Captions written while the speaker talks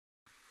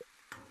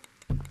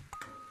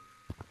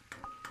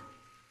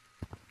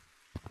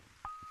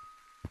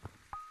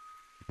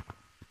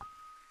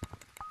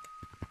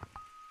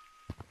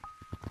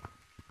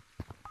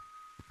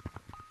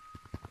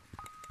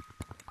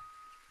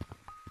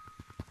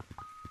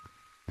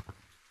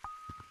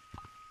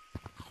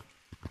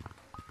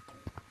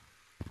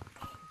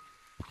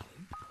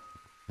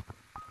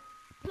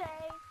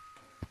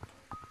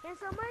Can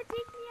someone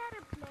teach me how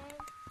to play?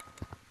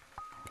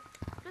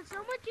 Can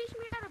someone teach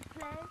me how to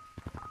play?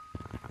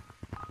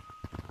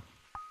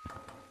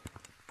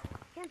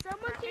 Can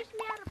someone teach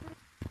me how to play?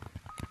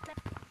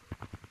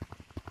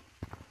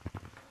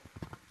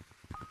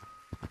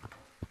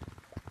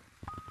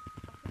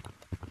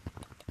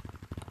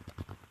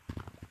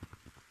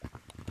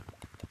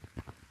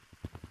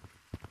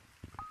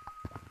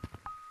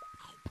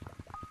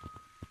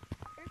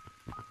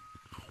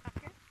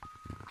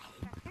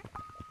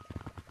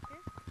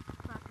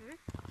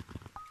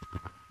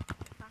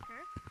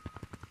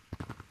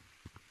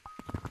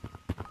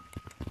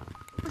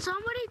 Can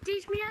somebody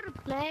teach me how to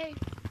play?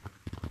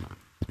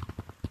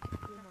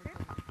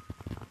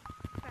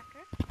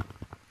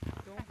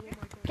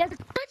 Can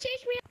someone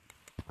teach me?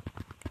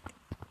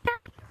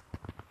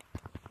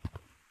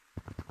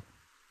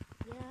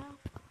 Yeah.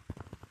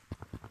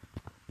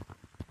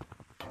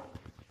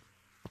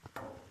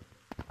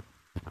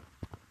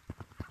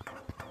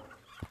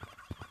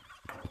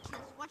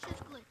 Watch this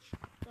glitch.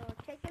 So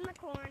taking the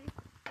corn,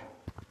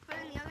 Put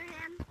it in the other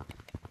hand.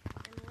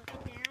 and look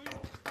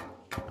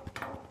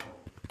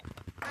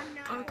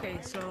down. Okay,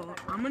 so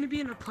I'm gonna be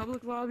in a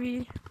public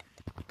lobby,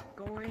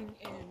 going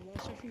and while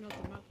surfing out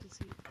the map to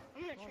see.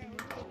 I'm gonna try.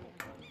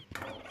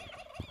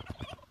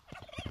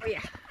 Oh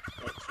yeah.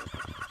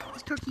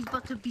 This turkey's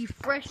about to be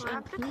fresh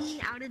and clean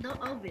out of the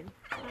oven.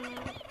 How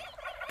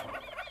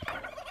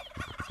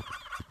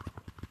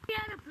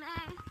to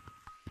play?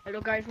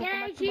 Hello guys,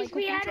 Can you teach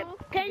me how to?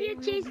 Can you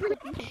teach me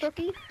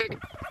turkey?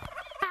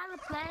 how to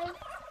play?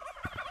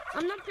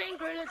 I'm not playing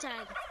Gorilla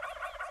Tag.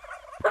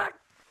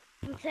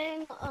 I'm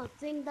playing a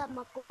thing that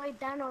McCoy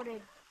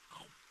downloaded.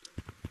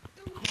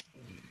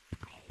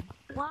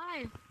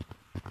 Why?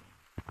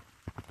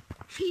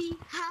 Be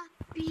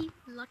happy,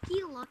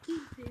 lucky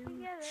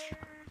boo.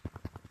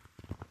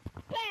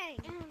 Bang!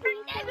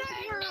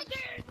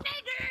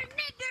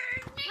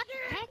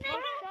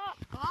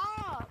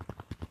 Stop!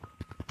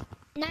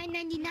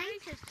 $9.99.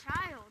 He's a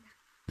child.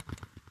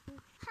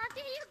 How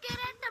did you get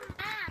in the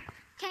map?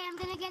 Okay, I'm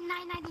gonna get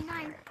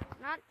 $9.99.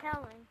 Not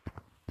telling.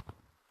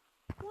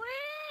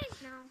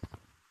 Wait! No.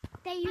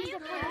 They use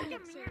it for the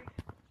mixer.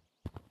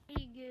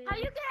 How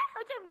you get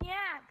out of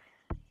map?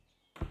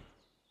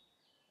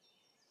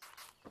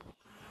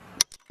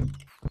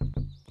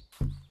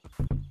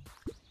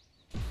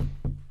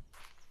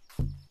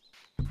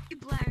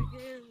 Black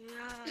is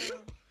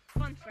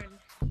fun friend.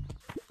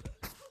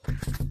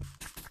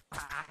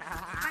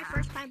 My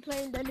first time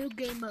playing the new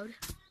game mode.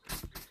 I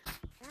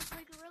want to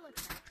play Gorilla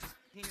Tag.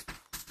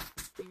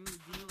 Do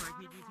you like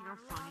me? Do you think I'm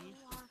funny?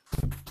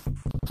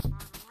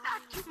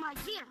 Back to my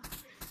gear.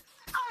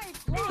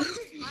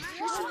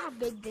 This is how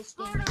big this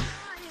thing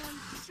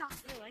is.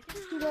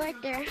 Go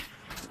right there.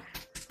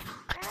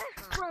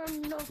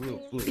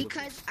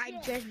 Because I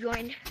just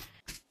joined.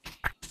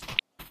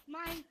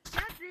 My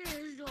death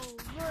is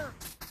over.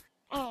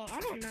 Oh, I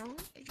don't know.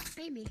 Just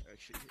pay me.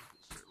 Actually,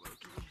 start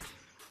low-key.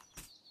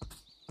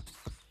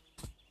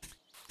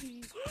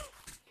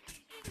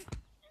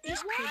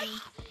 Just kidding.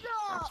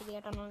 No. Actually, I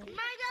don't know.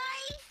 My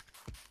guy.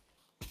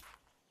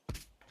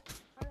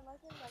 A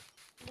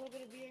little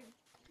bit of beard.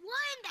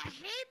 What in the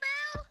hay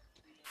bale?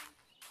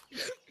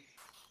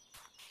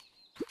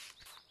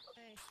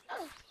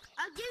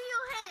 I'll give you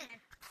a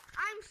hint.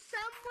 I'm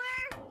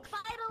somewhere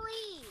by the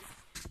leaves.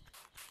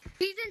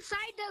 He's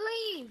inside the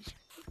leaves.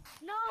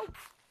 No,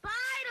 by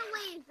the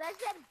leaves. I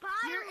said by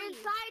You're the leaves.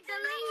 inside the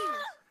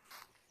leaves.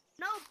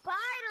 No,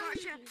 by the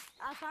Gotcha. leaves.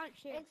 I found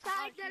shit.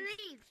 Inside the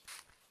leaves.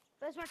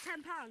 That's my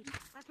 10 pounds.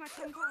 That's my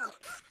 10 pounds.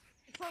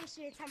 I promise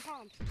you 10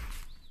 pounds.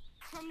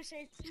 I promise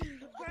you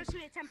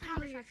 10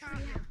 pounds. I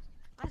found it.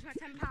 That's my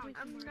 10 pounds.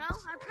 No,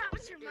 I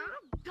promise your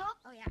mom. Go.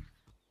 Oh yeah.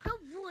 Go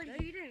wood. No,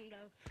 you didn't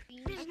though.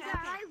 Think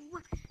that I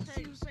would.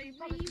 So you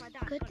promised my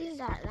dad. Good thing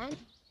that land.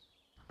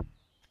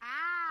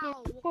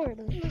 Ow.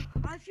 Poorly.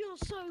 I feel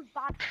so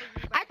bad for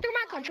you. I threw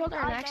my controller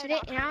on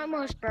accident and I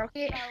almost broke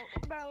it.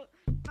 Bro,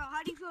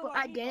 how do you feel Well,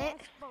 about I me, did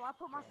it. Bro, I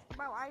put my,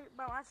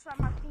 I slapped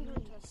my finger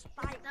into a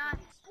spike.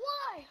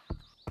 Why?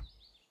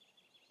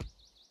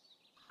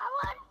 I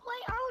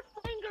was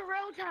playing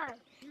Gorilla Tag.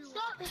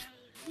 Stop.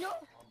 No.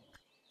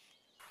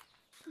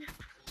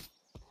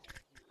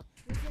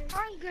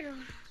 I'm gonna.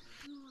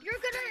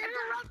 You're gonna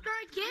interrupt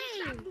our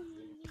game.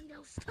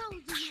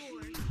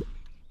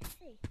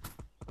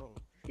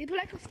 We play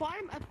like a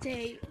farm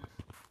update.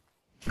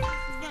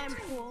 Damn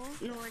cool.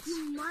 No, it's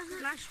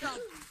Nice job.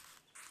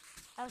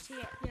 I'll see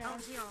it. Yeah, I'll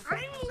see you.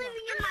 I'm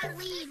living in my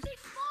leaves.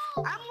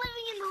 I'm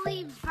living in the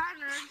leaves,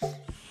 partners.